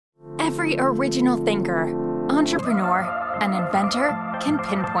Every original thinker, entrepreneur, and inventor can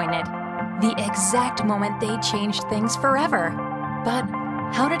pinpoint it. The exact moment they changed things forever. But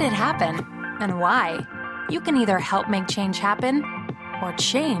how did it happen? And why? You can either help make change happen, or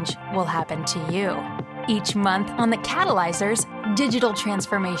change will happen to you. Each month on The Catalyzers, digital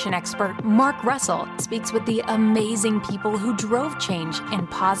transformation expert Mark Russell speaks with the amazing people who drove change in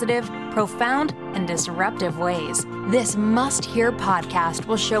positive, profound, and disruptive ways. This must-hear podcast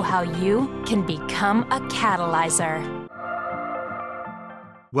will show how you can become a catalyzer.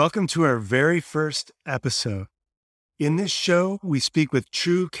 Welcome to our very first episode. In this show, we speak with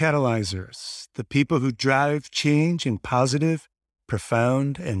true catalyzers, the people who drive change in positive,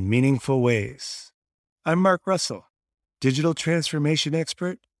 profound, and meaningful ways. I'm Mark Russell, digital transformation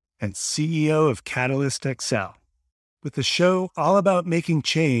expert and CEO of Catalyst XL. With the show all about making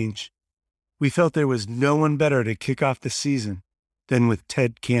change, we felt there was no one better to kick off the season than with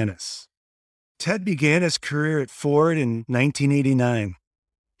Ted Canis. Ted began his career at Ford in 1989.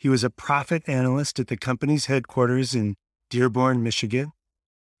 He was a profit analyst at the company's headquarters in Dearborn, Michigan.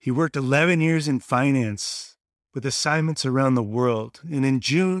 He worked 11 years in finance with assignments around the world, and in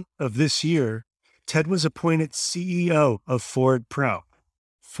June of this year, Ted was appointed CEO of Ford Pro.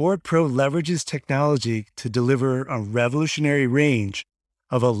 Ford Pro leverages technology to deliver a revolutionary range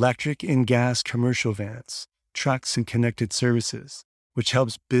of electric and gas commercial vans, trucks, and connected services, which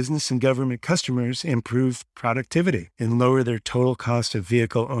helps business and government customers improve productivity and lower their total cost of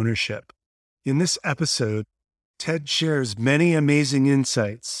vehicle ownership. In this episode, Ted shares many amazing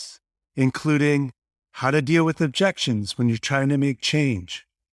insights, including how to deal with objections when you're trying to make change,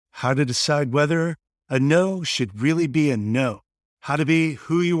 how to decide whether a no should really be a no, how to be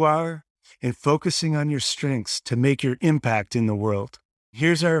who you are, and focusing on your strengths to make your impact in the world.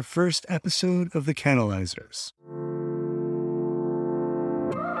 Here's our first episode of The Catalyzers.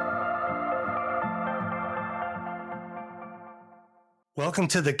 Welcome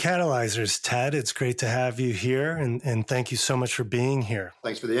to The Catalyzers, Ted. It's great to have you here, and thank you so much for being here.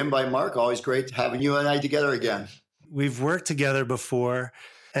 Thanks for the invite, Mark. Always great having you and I together again. We've worked together before,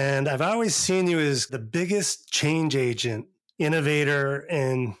 and I've always seen you as the biggest change agent, innovator,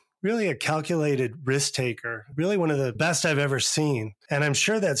 and really a calculated risk taker, really one of the best I've ever seen. And I'm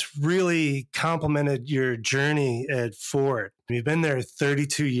sure that's really complemented your journey at Ford. You've been there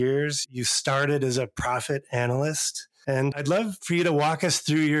 32 years. You started as a profit analyst. And I'd love for you to walk us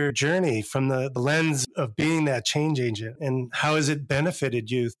through your journey from the lens of being that change agent, and how has it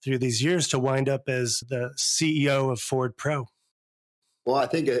benefited you through these years to wind up as the CEO of Ford Pro? Well, I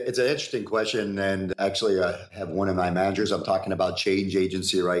think it's an interesting question. And actually, I have one of my managers, I'm talking about change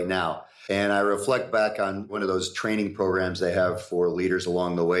agency right now. And I reflect back on one of those training programs they have for leaders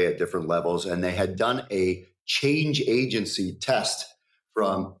along the way at different levels. And they had done a change agency test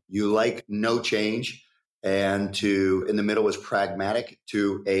from you like no change and to in the middle was pragmatic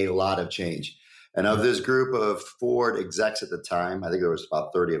to a lot of change. And of this group of Ford execs at the time, I think there was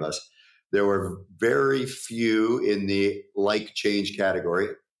about 30 of us, there were very few in the like change category.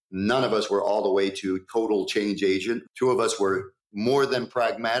 None of us were all the way to total change agent. Two of us were more than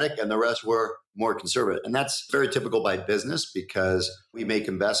pragmatic and the rest were more conservative. And that's very typical by business because we make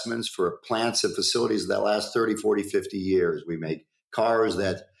investments for plants and facilities that last 30, 40, 50 years. We make cars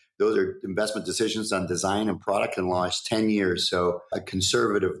those are investment decisions on design and product can last 10 years. So a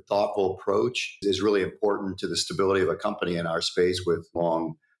conservative, thoughtful approach is really important to the stability of a company in our space with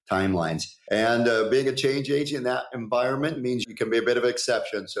long timelines. And being a change agent in that environment means you can be a bit of an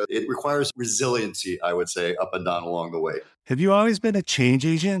exception. So it requires resiliency, I would say, up and down along the way. Have you always been a change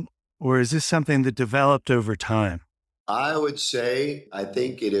agent, or is this something that developed over time? I would say, I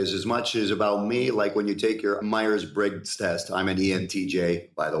think it is as much as about me, like when you take your Myers-Briggs test. I'm an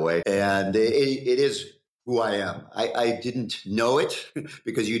ENTJ, by the way, and it is who I am. I didn't know it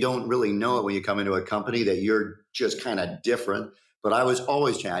because you don't really know it when you come into a company that you're just kind of different. But I was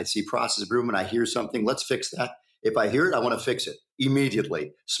always trying. I'd see process improvement. I hear something, let's fix that. If I hear it, I want to fix it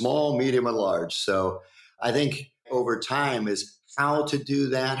immediately, small, medium, and large. So I think over time is how to do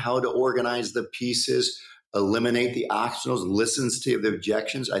that, how to organize the pieces, eliminate the obstacles, listens to the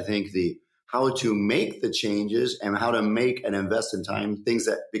objections. I think the how to make the changes and how to make and invest in time, things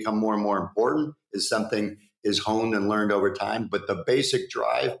that become more and more important is something is honed and learned over time. But the basic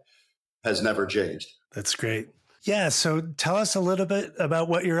drive has never changed. That's great. Yeah. So tell us a little bit about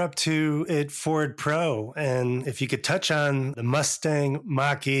what you're up to at Ford Pro. And if you could touch on the Mustang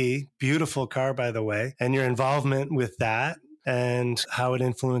Mach-E, beautiful car, by the way, and your involvement with that and how it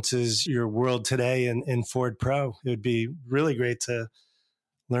influences your world today in Ford Pro. It would be really great to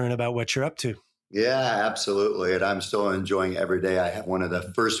learn about what you're up to. Yeah, absolutely. And I'm still enjoying every day. I have one of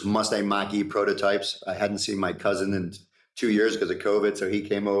the first Mustang Mach-E prototypes. I hadn't seen my cousin in 2 years because of COVID. So he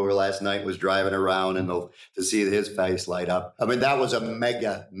came over last night, was driving around, and to see his face light up. I mean, that was a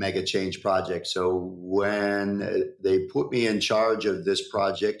mega change project. So when they put me in charge of this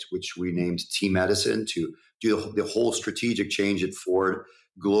project, which we named Team Edison, to do the whole strategic change at Ford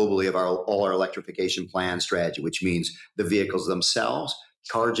globally of all our electrification plan strategy, which means the vehicles themselves,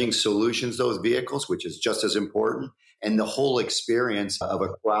 charging solutions, those vehicles, which is just as important, and the whole experience of a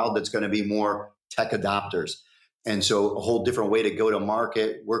crowd that's going to be more tech adopters. And so a whole different way to go to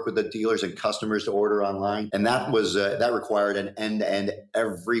market, work with the dealers and customers to order online. And that required an end-to-end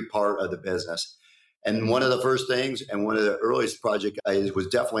every part of the business. And one of the first things and one of the earliest projects was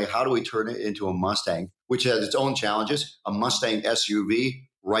definitely how do we turn it into a Mustang, which has its own challenges. A Mustang SUV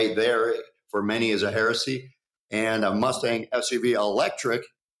right there for many is a heresy, and a Mustang SUV electric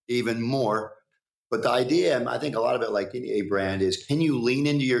even more. But the idea, and I think a lot of it, like any brand, is can you lean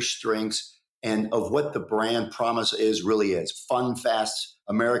into your strengths and of what the brand promise really is fun, fast,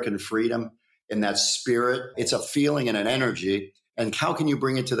 American freedom in that spirit. It's a feeling and an energy. And how can you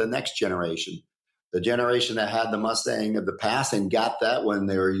bring it to the next generation? The generation that had the Mustang of the past and got that when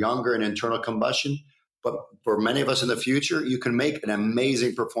they were younger in internal combustion. But for many of us in the future, you can make an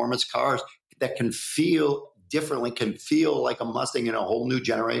amazing performance cars that can feel differently, can feel like a Mustang in a whole new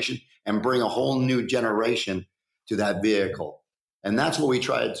generation and bring a whole new generation to that vehicle. And that's what we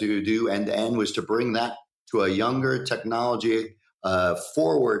tried to do end to end, was to bring that to a younger technology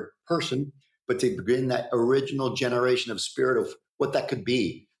forward person, but to bring that original generation of spirit of what that could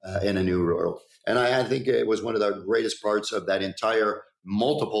be in a new world. And I think it was one of the greatest parts of that entire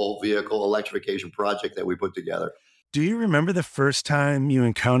multiple vehicle electrification project that we put together. Do you remember the first time you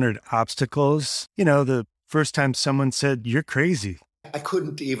encountered obstacles? You know, the first time someone said, "You're crazy." I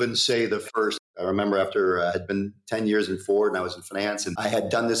couldn't even say the first. I remember after I had been 10 years in Ford and I was in finance, and I had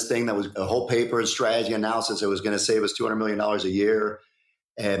done this thing that was a whole paper and strategy analysis that was going to save us $200 million a year.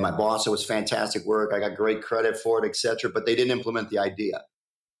 And my boss, it was fantastic work. I got great credit for it, et cetera, but they didn't implement the idea.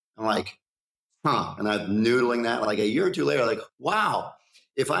 I'm like, huh. And I'm noodling that like a year or two later, like, wow,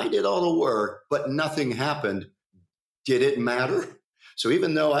 if I did all the work, but nothing happened, did it matter? So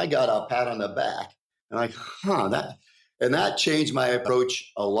even though I got a pat on the back, I'm like, that changed my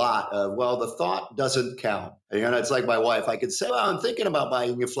approach a lot. Well, the thought doesn't count. It's like my wife. I could say, well, I'm thinking about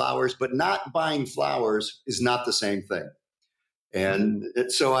buying you flowers, but not buying flowers is not the same thing. And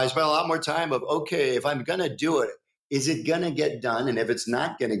so I spent a lot more time of, okay, if I'm going to do it, is it going to get done? And if it's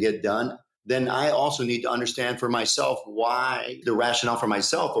not going to get done, then I also need to understand for myself why, the rationale for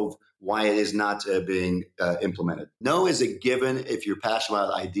myself of why it is not being implemented. No is a given if you're passionate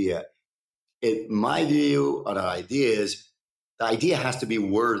about the idea. My view on an idea is the idea has to be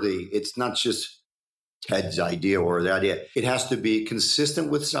worthy. It's not just Ted's idea or the idea. It has to be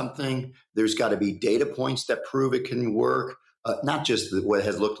consistent with something. There's got to be data points that prove it can work, not just what it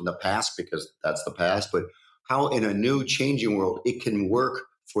has looked in the past, because that's the past, but how in a new changing world it can work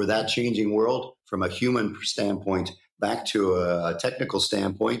for that changing world from a human standpoint back to a technical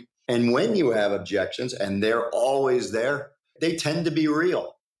standpoint. And when you have objections, and they're always there, they tend to be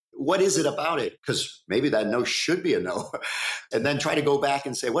real. What is it about it? Because maybe that no should be a no. And then try to go back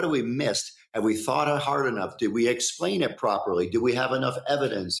and say, what have we missed? Have we thought it hard enough? Did we explain it properly? Do we have enough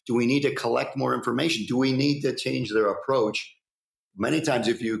evidence? Do we need to collect more information? Do we need to change their approach? Many times,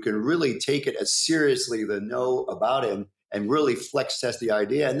 if you can really take it as seriously, the no about it, and really flex test the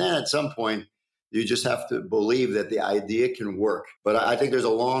idea, and then at some point, you just have to believe that the idea can work. But I think there's a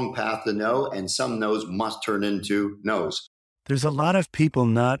long path to no, and some no's must turn into no's. There's a lot of people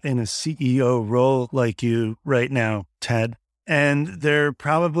not in a CEO role like you right now, Ted, and they're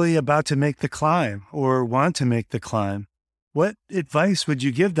probably about to make the climb or want to make the climb. What advice would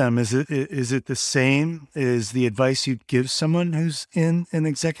you give them? Is it the same as the advice you'd give someone who's in an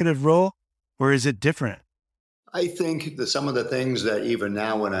executive role, or is it different? I think that some of the things that even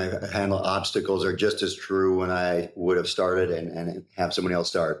now when I handle obstacles are just as true when I would have started and have someone else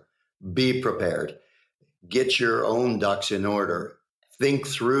start. Be prepared. Get your own ducks in order. Think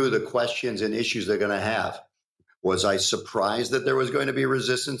through the questions and issues they're going to have. Was I surprised that there was going to be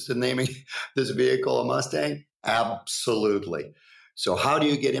resistance to naming this vehicle a Mustang? Absolutely. So how do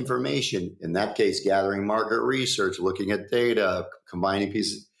you get information? In that case, gathering market research, looking at data, combining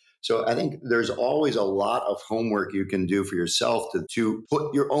pieces. So I think there's always a lot of homework you can do for yourself to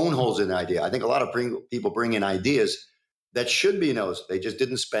put your own holes in the idea. I think a lot of people bring in ideas that should be no's. They just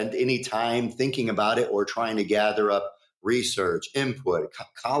didn't spend any time thinking about it or trying to gather up research, input,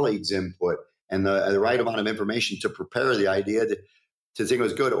 colleagues' input, and the right amount of information to prepare the idea to think it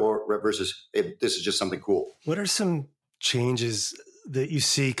was good or versus this is just something cool. What are some changes that you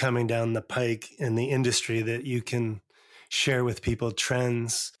see coming down the pike in the industry that you can share with people?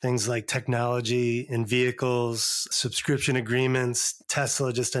 Trends, things like technology in vehicles, subscription agreements.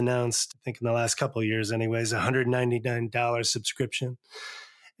 Tesla just announced, I think in the last couple of years anyways, $199 subscription.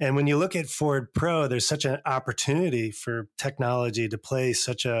 And when you look at Ford Pro, there's such an opportunity for technology to play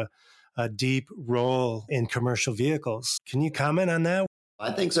such a deep role in commercial vehicles. Can you comment on that?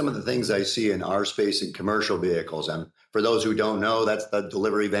 I think some of the things I see in our space in commercial vehicles, and for those who don't know, that's the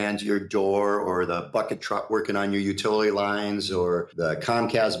delivery van to your door or the bucket truck working on your utility lines or the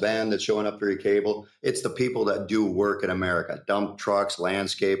Comcast van that's showing up for your cable. It's the people that do work in America, dump trucks,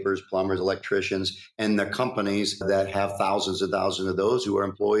 landscapers, plumbers, electricians, and the companies that have thousands and thousands of those who are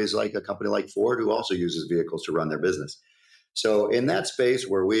employees like a company like Ford who also uses vehicles to run their business. So in that space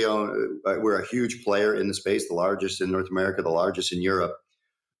where we're a huge player in the space, the largest in North America, the largest in Europe,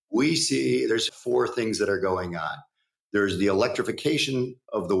 we see there's four things that are going on. There's the electrification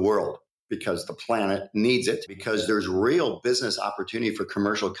of the world because the planet needs it, because there's real business opportunity for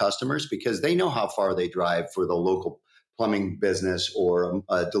commercial customers because they know how far they drive for the local plumbing business or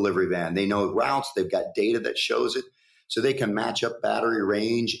a delivery van. They know routes, they've got data that shows it, so they can match up battery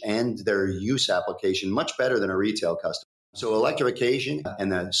range and their use application much better than a retail customer. So electrification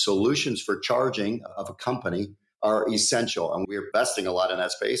and the solutions for charging of a company are essential. And we're investing a lot in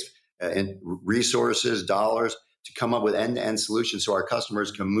that space in resources, dollars to come up with end-to-end solutions so our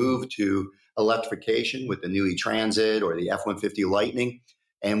customers can move to electrification with the new e-Transit or the F-150 Lightning.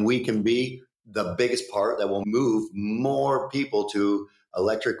 And we can be the biggest part that will move more people to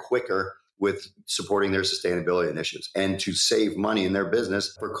electric quicker with supporting their sustainability initiatives and to save money in their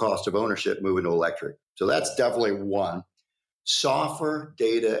business for cost of ownership moving to electric. So that's definitely one. Software,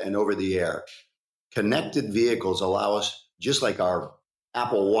 data, and over the air. Connected vehicles allow us, just like our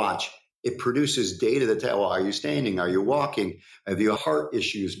Apple Watch, it produces data that tell, well, are you standing? Are you walking? Have you heart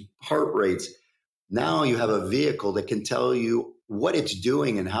issues, heart rates? Now you have a vehicle that can tell you what it's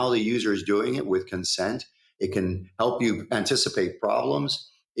doing and how the user is doing it with consent. It can help you anticipate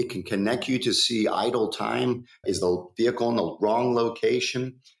problems. It can connect you to see idle time. Is the vehicle in the wrong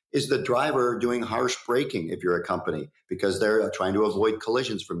location? Is the driver doing harsh braking if you're a company because they're trying to avoid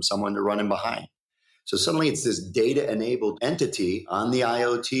collisions from someone to run in behind? So suddenly it's this data-enabled entity on the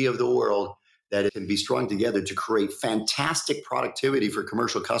IoT of the world that it can be strung together to create fantastic productivity for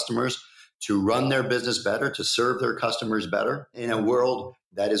commercial customers to run their business better, to serve their customers better in a world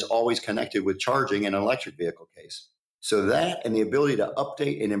that is always connected with charging in an electric vehicle case. So that and the ability to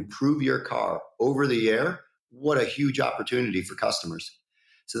update and improve your car over the air, what a huge opportunity for customers.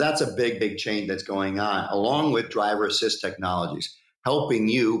 So that's a big, big change that's going on, along with driver assist technologies, helping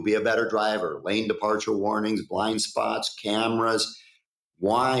you be a better driver, lane departure warnings, blind spots, cameras.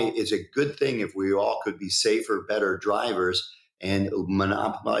 Why is a good thing if we all could be safer, better drivers and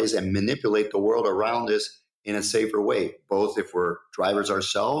monopolize and manipulate the world around us in a safer way, both if we're drivers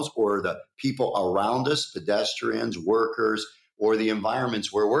ourselves or the people around us, pedestrians, workers, or the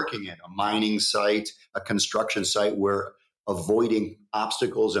environments we're working in, a mining site, a construction site, we're avoiding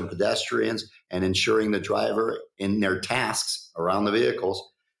obstacles and pedestrians and ensuring the driver in their tasks around the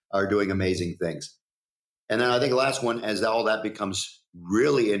vehicles are doing amazing things. And then I think the last one, as all that becomes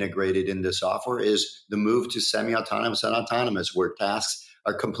really integrated into software, is the move to semi-autonomous and autonomous, where tasks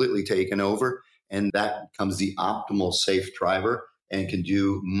are completely taken over. And that becomes the optimal safe driver and can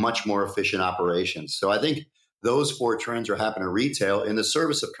do much more efficient operations. So I think those four trends are happening in retail. In the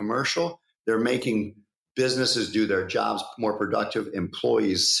service of commercial, they're making businesses do their jobs more productive,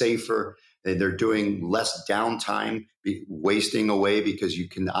 employees safer, and they're doing less downtime, wasting away because you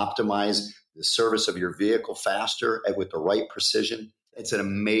can optimize the service of your vehicle faster and with the right precision. It's an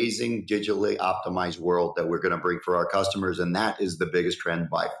amazing digitally optimized world that we're going to bring for our customers, and that is the biggest trend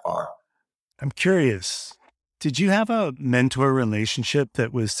by far. I'm curious, did you have a mentor relationship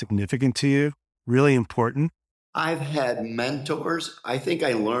that was significant to you, really important? I've had mentors. I think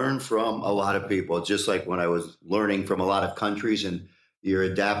I learned from a lot of people, just like when I was learning from a lot of countries and you're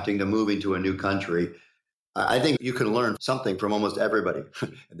adapting to moving to a new country. I think you can learn something from almost everybody.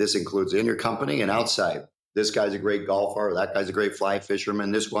 This includes in your company and outside. This guy's a great golfer. That guy's a great fly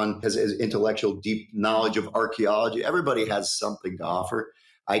fisherman. This one has intellectual, deep knowledge of archaeology. Everybody has something to offer.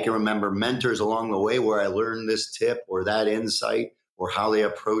 I can remember mentors along the way where I learned this tip or that insight or how they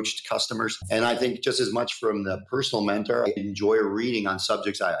approached customers. And I think just as much from the personal mentor, I enjoy reading on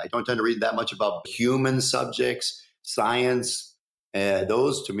subjects. I don't tend to read that much about human subjects, science.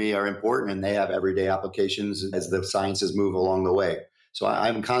 Those to me are important and they have everyday applications as the sciences move along the way. So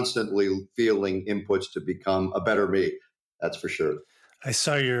I'm constantly feeling inputs to become a better me. That's for sure. I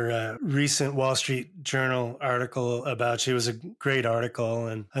saw your recent Wall Street Journal article about you. It was a great article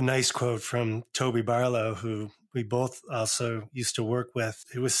and a nice quote from Toby Barlow, who we both also used to work with.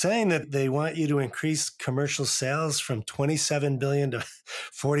 It was saying that they want you to increase commercial sales from 27 billion to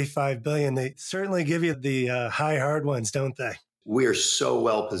 45 billion. They certainly give you the high, hard ones, don't they? We are so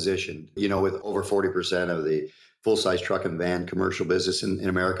well positioned, with over 40% of the full-size truck and van commercial business in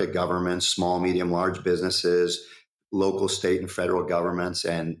America, governments, small, medium, large businesses, local, state, and federal governments,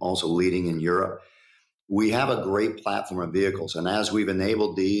 and also leading in Europe. We have a great platform of vehicles. And as we've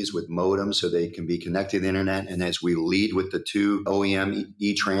enabled these with modems so they can be connected to the internet, and as we lead with the two OEM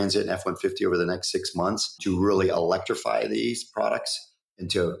E-Transit and F-150 over the next 6 months to really electrify these products and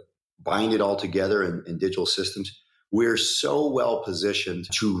to bind it all together in digital systems, we're so well positioned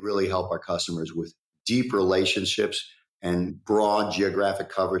to really help our customers with deep relationships and broad geographic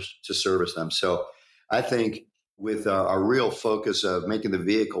coverage to service them. So I think with our real focus of making the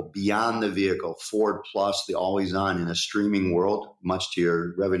vehicle beyond the vehicle, Ford Plus, the always on in a streaming world, much to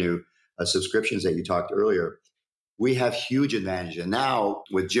your revenue subscriptions that you talked earlier, we have huge advantage. And now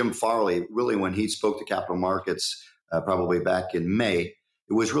with Jim Farley, really when he spoke to capital markets, probably back in May,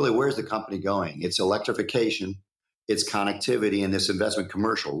 it was really, where's the company going? It's electrification, it's connectivity, and this investment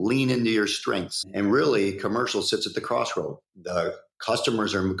commercial. Lean into your strengths. And really, commercial sits at the crossroad. The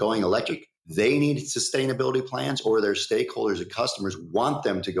customers are going electric. They need sustainability plans, or their stakeholders and customers want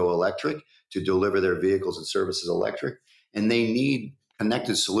them to go electric to deliver their vehicles and services electric. And they need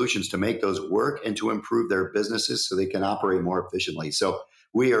connected solutions to make those work and to improve their businesses so they can operate more efficiently. So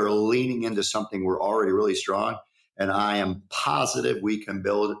we are leaning into something we're already really strong. And I am positive we can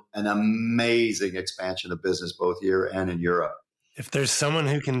build an amazing expansion of business both here and in Europe. If there's someone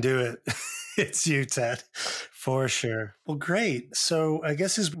who can do it, it's you, Ted, for sure. Well, great. So I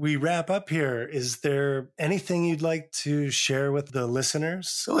guess as we wrap up here, is there anything you'd like to share with the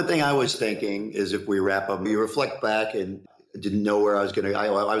listeners? The only thing I was thinking is if we wrap up, you reflect back, and I didn't know where I was going to. I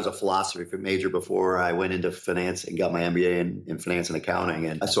was a philosophy major before I went into finance and got my MBA in finance and accounting.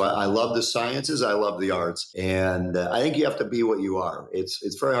 And so I love the sciences. I love the arts. And I think you have to be what you are.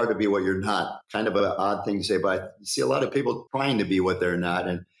 It's very hard to be what you're not. Kind of an odd thing to say, but I see a lot of people trying to be what they're not.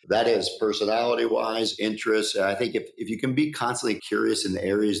 And that is personality-wise, interests. I think if you can be constantly curious in the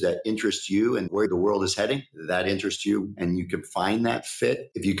areas that interest you and where the world is heading, that interests you, and you can find that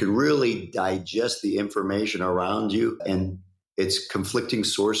fit. If you can really digest the information around you and its conflicting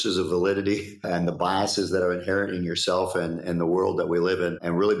sources of validity and the biases that are inherent in yourself and the world that we live in,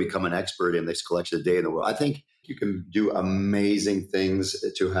 and really become an expert in this collection of data in the world, I think you can do amazing things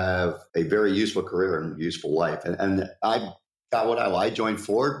to have a very useful career and useful life. And I got what I joined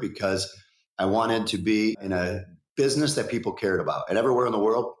Ford because I wanted to be in a business that people cared about. And everywhere in the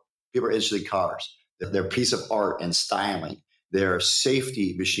world, people are interested in cars. They're a piece of art and styling. They're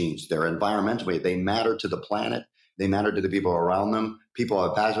safety machines. They're environmentally. They matter to the planet. They matter to the people around them. People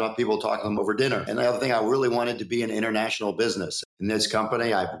are passionate about people talking to them over dinner. And the other thing, I really wanted to be an international business. In this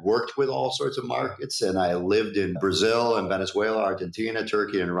company, I've worked with all sorts of markets, and I lived in Brazil and Venezuela, Argentina,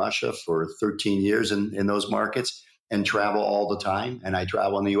 Turkey, and Russia for 13 years in those markets, and travel all the time. And I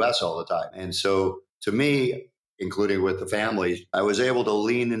travel in the US all the time. And so to me, including with the family, I was able to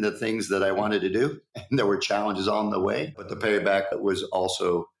lean into things that I wanted to do. And there were challenges on the way, but the payback was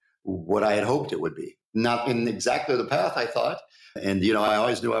also what I had hoped it would be. Not in exactly the path I thought. And, I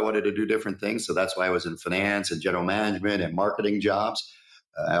always knew I wanted to do different things. So that's why I was in finance and general management and marketing jobs.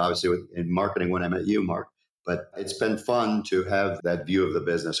 Obviously in marketing when I met you, Mark. But it's been fun to have that view of the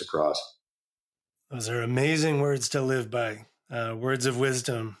business across. Those are amazing words to live by, words of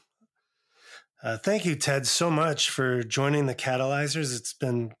wisdom. Thank you, Ted, so much for joining the Catalyzers. It's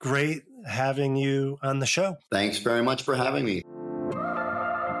been great having you on the show. Thanks very much for having me.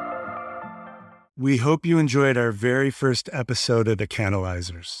 We hope you enjoyed our very first episode of the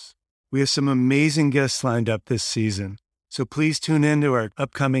Catalyzers. We have some amazing guests lined up this season, so please tune in to our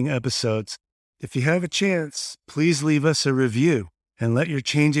upcoming episodes. If you have a chance, please leave us a review and let your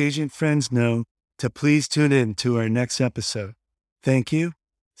change agent friends know to please tune in to our next episode. Thank you.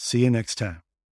 See you next time.